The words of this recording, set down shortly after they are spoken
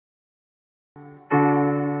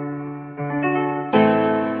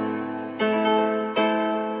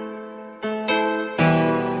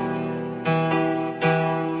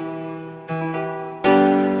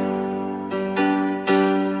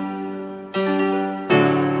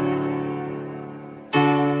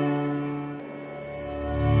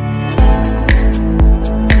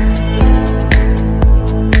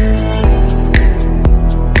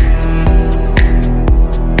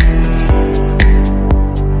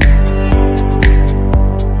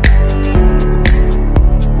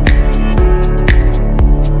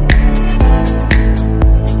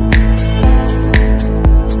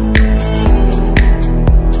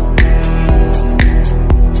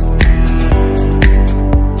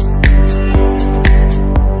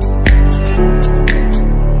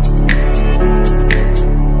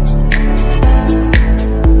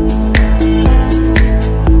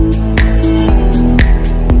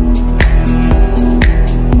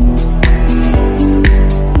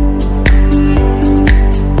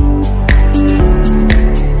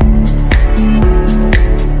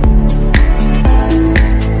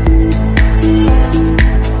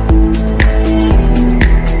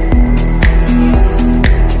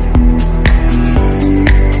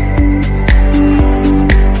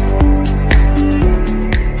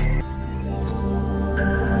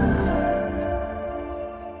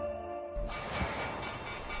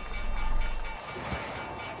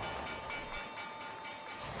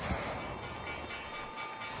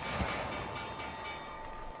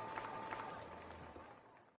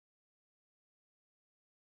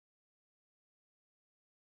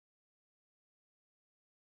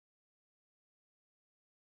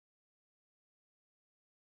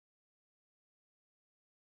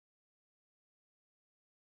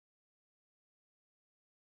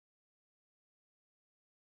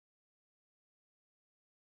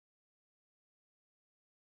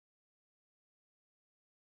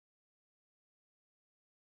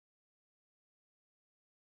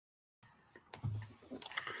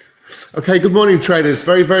Okay, good morning, traders.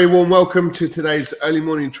 Very, very warm welcome to today's early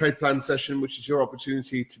morning trade plan session, which is your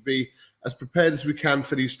opportunity to be as prepared as we can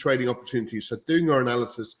for these trading opportunities. So doing our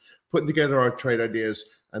analysis, putting together our trade ideas,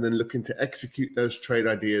 and then looking to execute those trade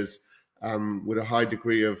ideas with a high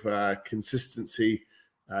degree of consistency,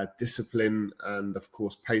 discipline, and of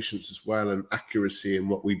course, patience as well, and accuracy in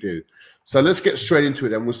what we do. So let's get straight into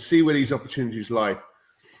it, and we'll see where these opportunities lie.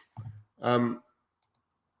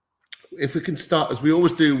 If we can start, as we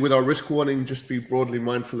always do, with our risk warning, just be broadly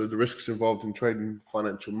mindful of the risks involved in trading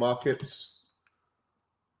financial markets.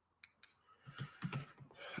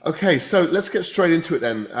 Okay, so let's get straight into it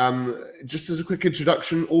then. Just as a quick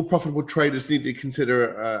introduction, all profitable traders need to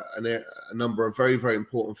consider a number of very, very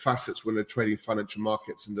important facets when they're trading financial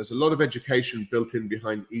markets. And there's a lot of education built in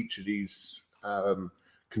behind each of these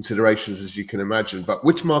considerations, as you can imagine. But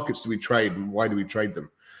which markets do we trade and why do we trade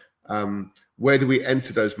them? Where do we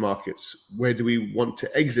enter those markets? Where do we want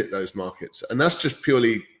to exit those markets? And that's just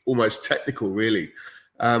purely almost technical, really.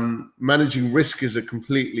 Managing risk is a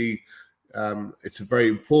completely, it's a very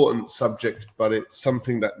important subject, but it's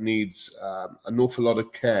something that needs an awful lot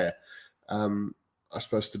of care. I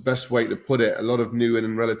suppose the best way to put it, a lot of new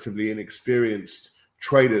and relatively inexperienced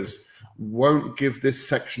traders won't give this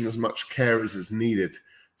section as much care as is needed.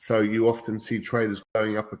 So you often see traders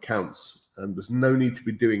blowing up accounts, and there's no need to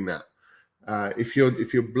be doing that. If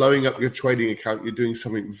you're blowing up your trading account, you're doing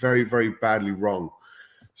something very, very badly wrong.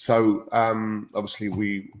 So obviously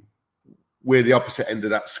we're the opposite end of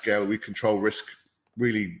that scale. We control risk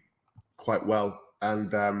really quite well,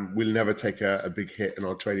 and we'll never take a big hit in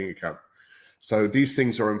our trading account. So these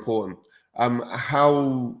things are important.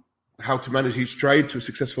 How to manage each trade to a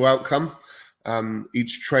successful outcome.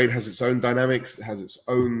 Each trade has its own dynamics, it has its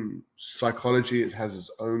own psychology, it has its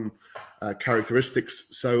own characteristics.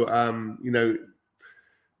 So,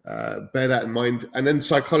 bear that in mind. And then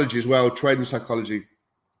psychology as well, trading psychology,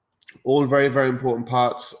 all very, very important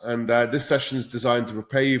parts. And this session is designed to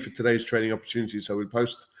prepare you for today's trading opportunity. So we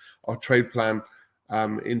post our trade plan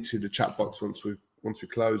into the chat box once we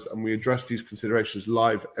close, and we address these considerations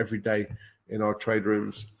live every day in our trade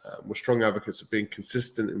rooms. We're strong advocates of being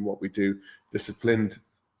consistent in what we do, disciplined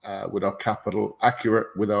with our capital, accurate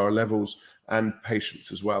with our levels, and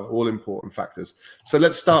patience as well, all important factors. So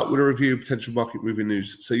let's start with a review of potential market moving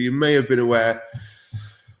news. So you may have been aware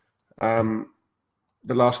the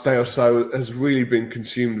last day or so has really been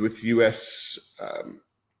consumed with US,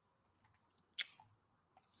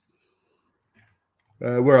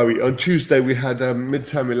 where are we? On Tuesday, we had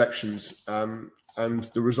midterm elections, and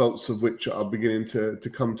the results of which are beginning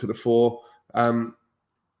to come to the fore.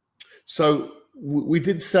 So we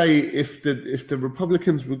did say if the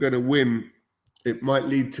Republicans were going to win, it might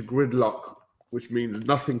lead to gridlock, which means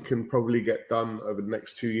nothing can probably get done over the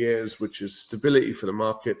next 2 years, which is stability for the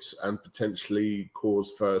markets and potentially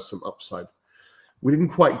cause for some upside. We didn't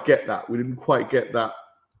quite get that. We didn't quite get that.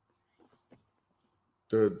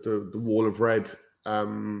 The wall of red,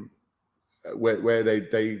 where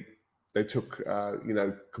they took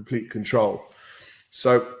complete control.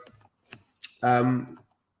 So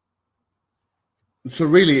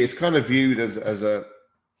really, it's kind of viewed as a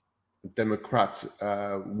Democrat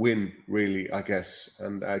win, really, I guess,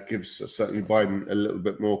 and gives certainly Biden a little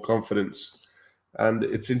bit more confidence. And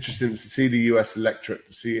it's interesting to see the US electorate,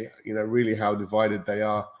 to see really how divided they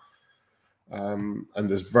are, and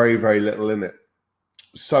there's very, very little in it.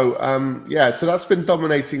 So so that's been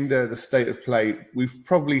dominating the state of play. We've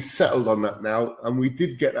probably settled on that now, and we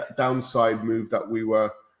did get that downside move that we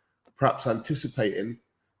were perhaps anticipating.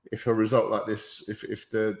 If a result like this, if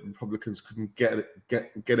the Republicans couldn't get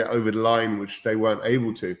it over the line, which they weren't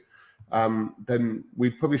able to, then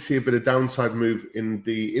we'd probably see a bit of downside move in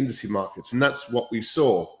the indice markets, and that's what we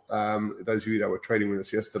saw. Those of you that were trading with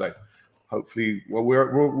us yesterday, hopefully, well,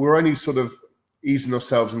 we're only sort of easing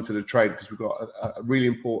ourselves into the trade because we've got a really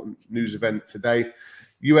important news event today.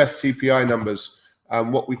 US CPI numbers.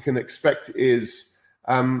 What we can expect is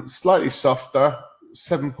slightly softer,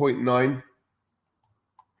 7.9.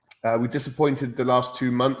 We disappointed the last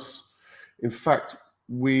 2 months. In fact,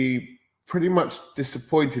 we pretty much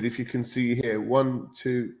disappointed, if you can see here, 1,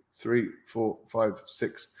 2, 3, 4, 5,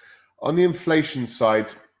 6. On the inflation side,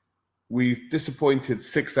 we've disappointed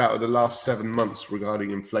 6 out of the last 7 months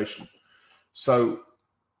regarding inflation. So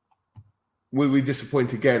will we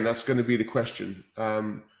disappoint again? That's going to be the question.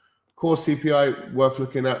 Core CPI worth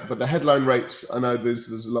looking at, but the headline rates, I know there's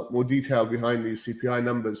a lot more detail behind these CPI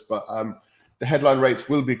numbers, but the headline rates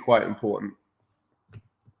will be quite important.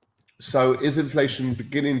 So is inflation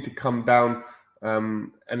beginning to come down,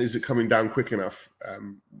 and is it coming down quick enough?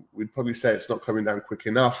 We'd probably say it's not coming down quick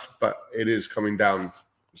enough, but it is coming down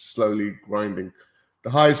slowly grinding. The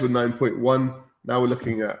highs were 9.1. Now we're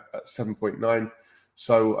looking at 7.9.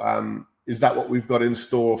 So is that what we've got in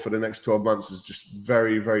store for the next 12 months? Is just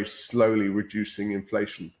very, very slowly reducing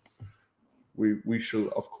inflation. We shall,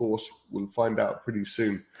 of course, we'll find out pretty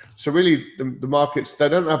soon. So really, the markets, they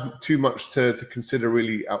don't have too much to consider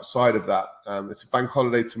really outside of that. It's a bank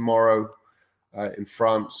holiday tomorrow in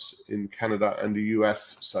France, in Canada, and the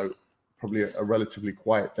US. So probably a relatively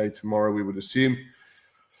quiet day tomorrow, we would assume.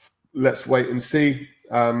 Let's wait and see.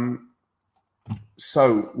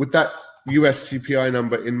 So with that US CPI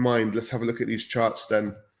number in mind, let's have a look at these charts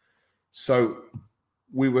then. So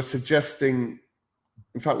we were suggesting,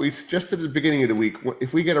 in fact, we suggested at the beginning of the week,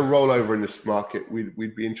 if we get a rollover in this market,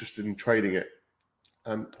 we'd be interested in trading it.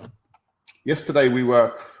 Yesterday we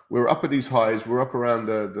were up at these highs. We're up around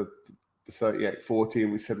the 38.40,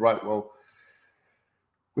 and we said, right, well,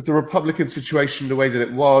 with the Republican situation the way that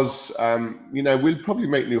it was, we'll probably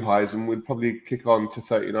make new highs and we'll probably kick on to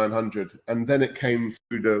 3,900. And then it came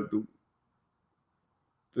through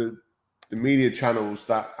the media channels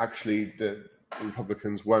that actually the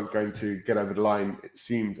Republicans weren't going to get over the line, it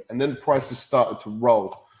seemed. And then the prices started to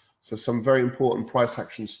roll. So some very important price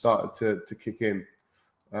actions started to kick in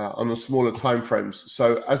on the smaller time frames.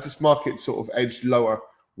 So as this market sort of edged lower,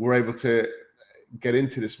 we're able to get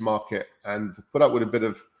into this market and put up with a bit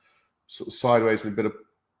of sort of sideways and a bit of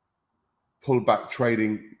pullback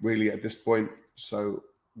trading really at this point. So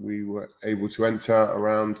we were able to enter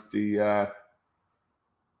around the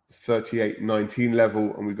 38.19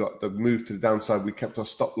 level, and we got the move to the downside. We kept our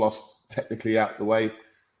stop loss technically out the way,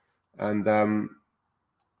 and I'm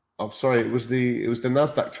sorry, it was the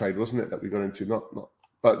Nasdaq trade, wasn't it, that we got into? Not,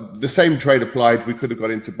 but the same trade applied. We could have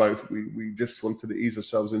got into both. We just wanted to ease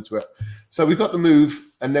ourselves into it. So we got the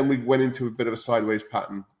move, and then we went into a bit of a sideways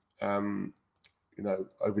pattern,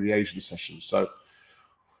 over the Asian session. So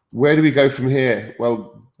where do we go from here?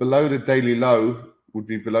 Well, below the daily low would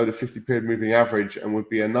be below the 50-period moving average, and would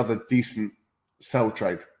be another decent sell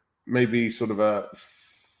trade, maybe sort of a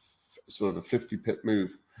 50-pip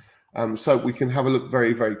move. So we can have a look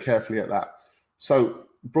very, very carefully at that. So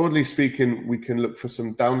broadly speaking, we can look for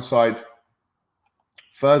some downside,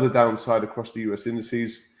 further downside across the US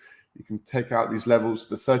indices. You can take out these levels.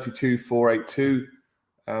 The 32,482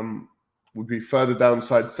 would be further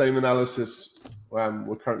downside. Same analysis.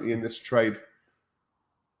 We're currently in this trade.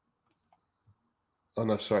 Oh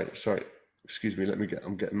no, sorry. Excuse me.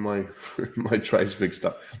 I'm getting my my trades mixed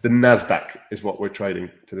up. The Nasdaq is what we're trading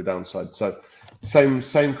to the downside. So same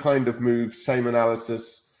kind of move, same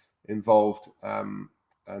analysis involved, and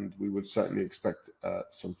we would certainly expect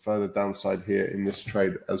some further downside here in this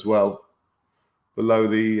trade as well, below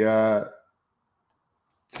the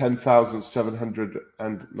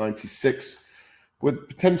 10,796, would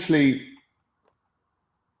potentially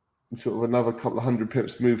sort of another couple of hundred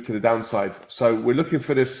pips move to the downside. So we're looking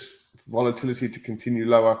for this volatility to continue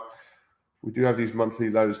lower. We do have these monthly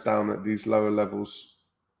lows down at these lower levels,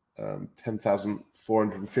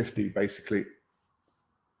 10,450 basically.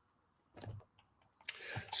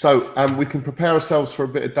 So we can prepare ourselves for a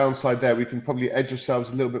bit of downside there. We can probably edge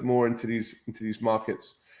ourselves a little bit more into these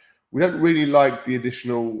markets. We don't really like the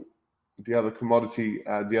other commodity,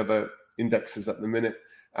 the other indexes at the minute.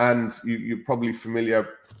 And you're probably familiar.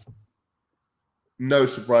 No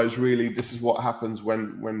surprise, really. This is what happens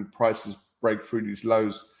when prices break through these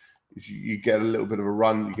lows. Is you get a little bit of a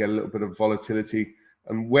run, you get a little bit of volatility,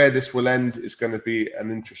 and where this will end is going to be an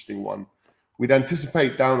interesting one. We'd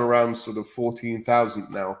anticipate down around sort of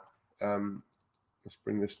 14,000 now. Let's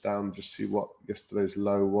bring this down, just see what yesterday's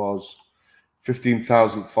low was.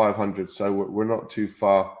 15,500. So we're not too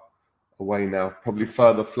far away now. Probably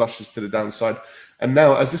further flushes to the downside. And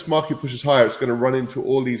now, as this market pushes higher, it's going to run into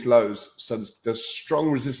all these lows. So there's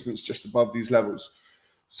strong resistance just above these levels.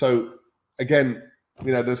 So again,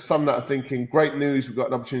 there's some that are thinking, great news, we've got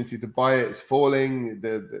an opportunity to buy it. It's falling.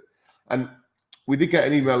 And we did get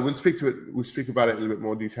an email. We'll speak about it in a little bit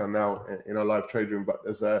more detail now in our live trade room. But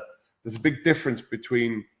there's a big difference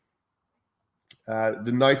between the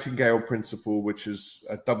Nightingale principle, which is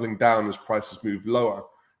doubling down as prices move lower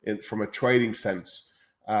from a trading sense,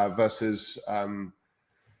 versus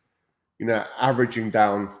averaging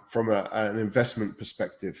down from an investment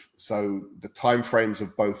perspective. So the time frames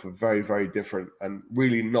of both are very, very different, and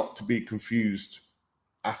really not to be confused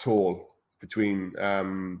at all between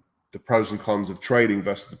the pros and cons of trading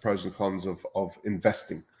versus the pros and cons of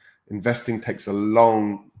investing. Investing takes a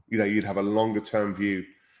long, you'd have a longer term view.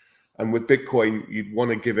 And with Bitcoin, you'd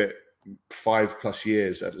want to give it 5+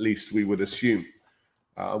 years at least, we would assume.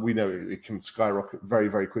 We know it can skyrocket very,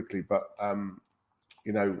 very quickly, but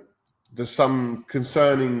there's some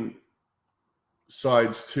concerning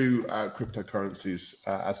sides to cryptocurrencies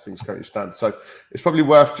as things currently stand. So it's probably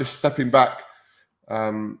worth just stepping back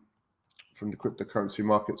from the cryptocurrency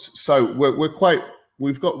markets. So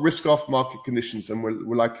we've got risk-off market conditions, and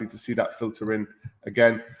we're likely to see that filter in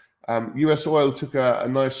again. US oil took a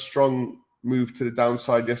nice strong move to the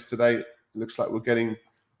downside yesterday. It looks like we're getting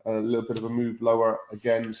a little bit of a move lower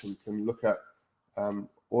again, so we can look at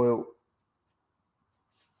oil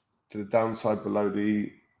to the downside below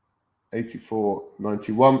the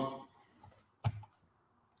 84.91.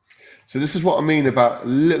 So this is what I mean about a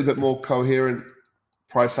little bit more coherent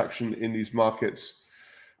price action in these markets.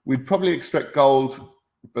 We'd probably expect gold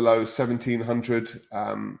below 1700.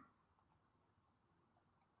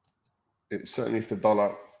 Certainly if the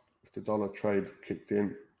dollar trade kicked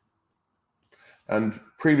in. And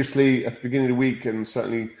previously at the beginning of the week, and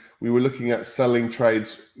certainly we were looking at selling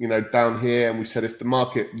trades, down here, and we said if the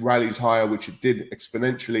market rallies higher, which it did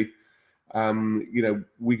exponentially,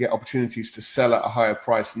 we get opportunities to sell at a higher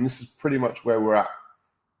price, and this is pretty much where we're at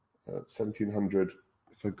 1700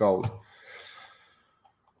 for gold.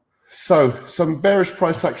 So some bearish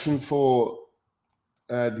price action for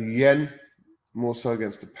the yen, more so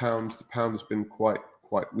against the pound. The pound has been quite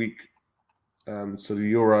weak. So the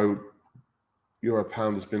euro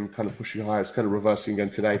pound has been kind of pushing higher. It's kind of reversing again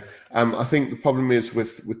today. I think the problem is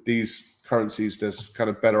with these currencies, there's kind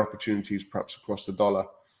of better opportunities perhaps across the dollar.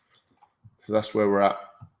 So that's where we're at.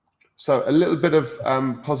 So a little bit of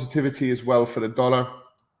positivity as well for the dollar.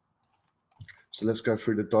 So let's go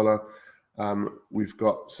through the dollar. We've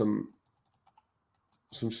got some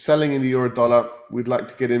selling in the euro dollar. We'd like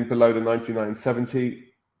to get in below the 99.70.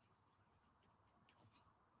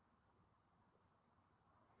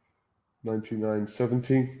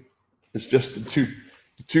 99.70. It's just the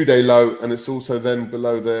two-day low, and it's also then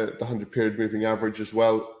below the 100-period moving average as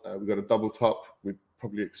well. We've got a double top. We'd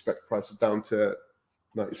probably expect prices down to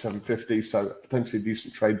 97.50, so potentially a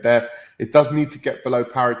decent trade there. It does need to get below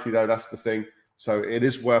parity though, that's the thing. So it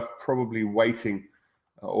is worth probably waiting,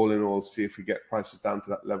 all in all, see if we get prices down to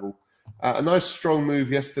that level. A nice strong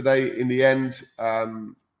move yesterday. In the end,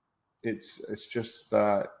 it's just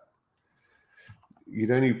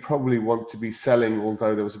you'd only probably want to be selling,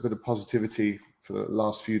 although there was a bit of positivity for the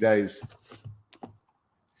last few days.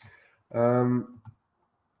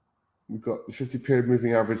 We've got the 50-period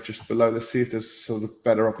moving average just below. Let's see if there's sort of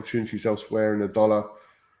better opportunities elsewhere in the dollar.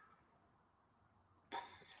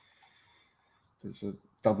 There's a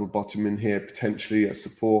double bottom in here, potentially at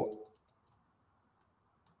support.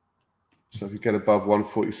 So if you get above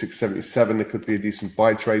 146.77, there could be a decent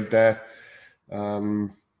buy trade there.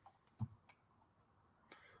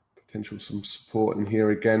 Potential some support in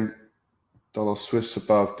here again. Dollar Swiss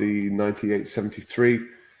above the 98.73.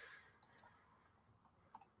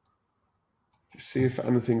 See if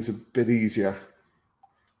anything's a bit easier.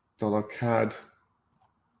 Dollar CAD.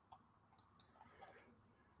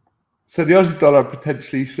 So the Aussie dollar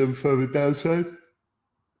potentially some further downside.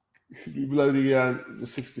 Should be below the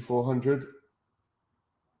 6,400,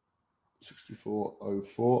 64.04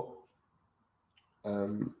 for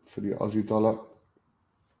the Aussie dollar.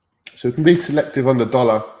 So we can be selective on the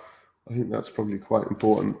dollar. I think that's probably quite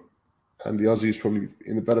important, and the Aussie is probably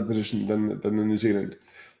in a better position than the New Zealand.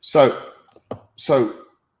 So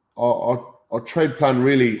our trade plan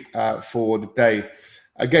really for the day.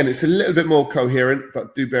 Again, it's a little bit more coherent,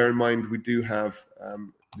 but do bear in mind we do have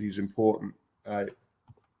these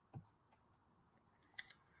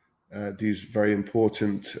very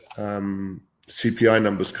important CPI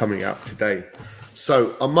numbers coming out today.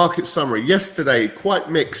 So our market summary yesterday, quite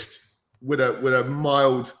mixed, with a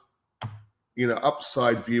mild,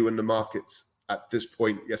 upside view in the markets at this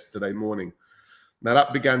point yesterday morning. Now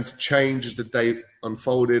that began to change as the day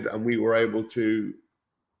unfolded, and we were able to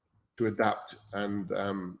adapt and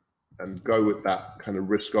go with that kind of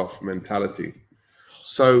risk-off mentality.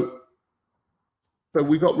 So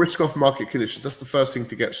we got risk-off market conditions. That's the first thing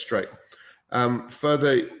to get straight.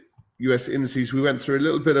 Further US indices, we went through a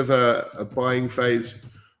little bit of a buying phase.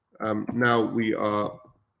 Now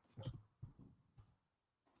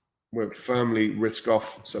we're firmly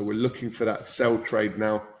risk-off, so we're looking for that sell trade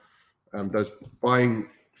now. Those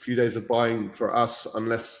few days of buying for us,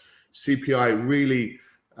 unless CPI really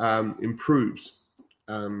improves,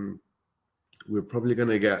 we're probably going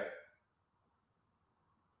to get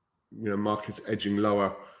markets edging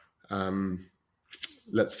lower.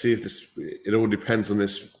 Let's see if it all depends on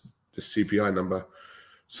this CPI number.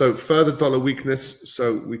 So further dollar weakness,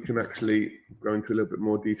 so we can actually go into a little bit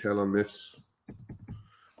more detail on this.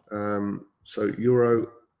 So Euro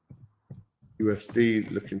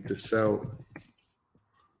USD looking to sell.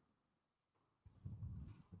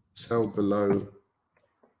 sell below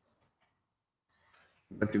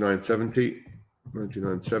 99.70.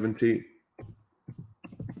 99.70.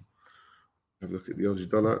 Have a look at the Aussie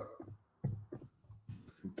dollar.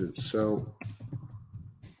 Did sell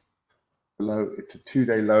below. It's a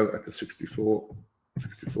 2-day low at the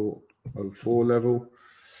 64.04 level.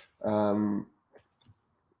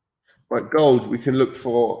 Right, gold, we can look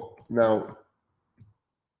for now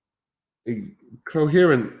a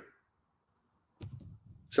coherent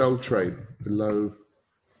sell trade below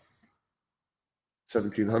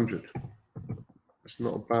 1700. It's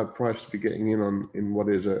not a bad price to be getting in on in what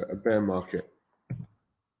is a bear market.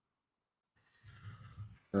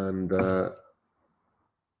 And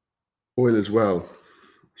oil as well.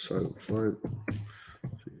 So fine.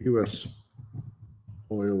 US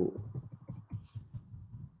oil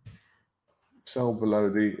sell below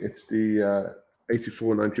the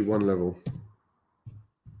 84.91 level.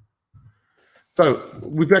 So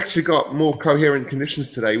we've actually got more coherent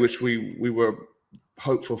conditions today, which we were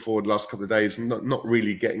hopeful for the last couple of days, and not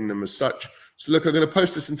really getting them as such. So look, I'm going to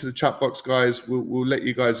post this into the chat box, guys. We'll let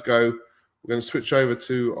you guys go. We're going to switch over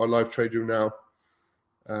to our live trade room now.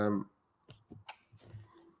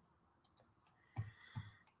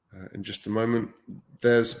 In just a moment.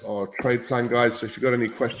 There's our trade plan guide. So if you've got any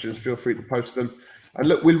questions, feel free to post them. And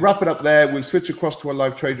look, we'll wrap it up there. We'll switch across to our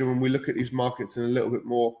live trade room and we look at these markets in a little bit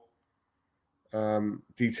more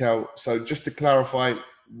detail. So just to clarify,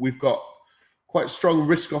 we've got quite strong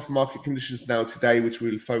risk-off market conditions now today, which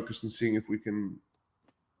we'll focus on seeing if we can,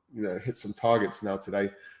 hit some targets now today.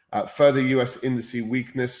 Further US indice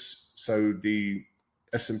weakness, so the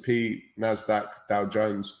S&P, Nasdaq, Dow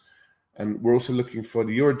Jones, and we're also looking for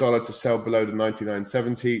the euro dollar to sell below the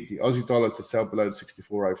 99.70, the Aussie dollar to sell below the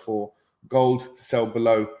 64.04, gold to sell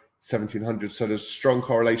below 1700. So there's strong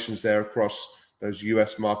correlations there across those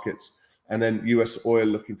US markets, and then US oil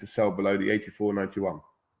looking to sell below the 84.91.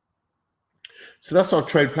 So that's our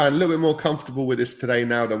trade plan. A little bit more comfortable with this today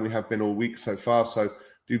now than we have been all week so far. So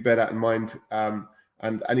do bear that in mind. And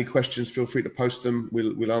any questions, feel free to post them.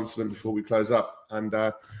 We'll answer them before we close up. And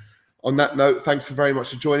on that note, thanks very much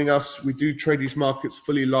for joining us. We do trade these markets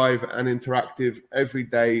fully live and interactive every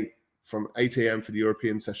day from 8 a.m. for the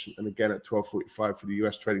European session and again at 12:45 for the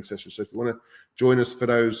US trading session. So if you want to join us for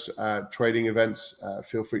those trading events,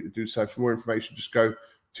 feel free to do so. For more information, just go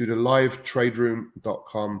to the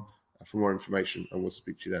livetraderoom.com for more information and we'll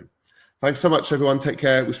speak to you then. Thanks so much, everyone. Take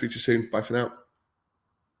care. We'll speak to you soon. Bye for now.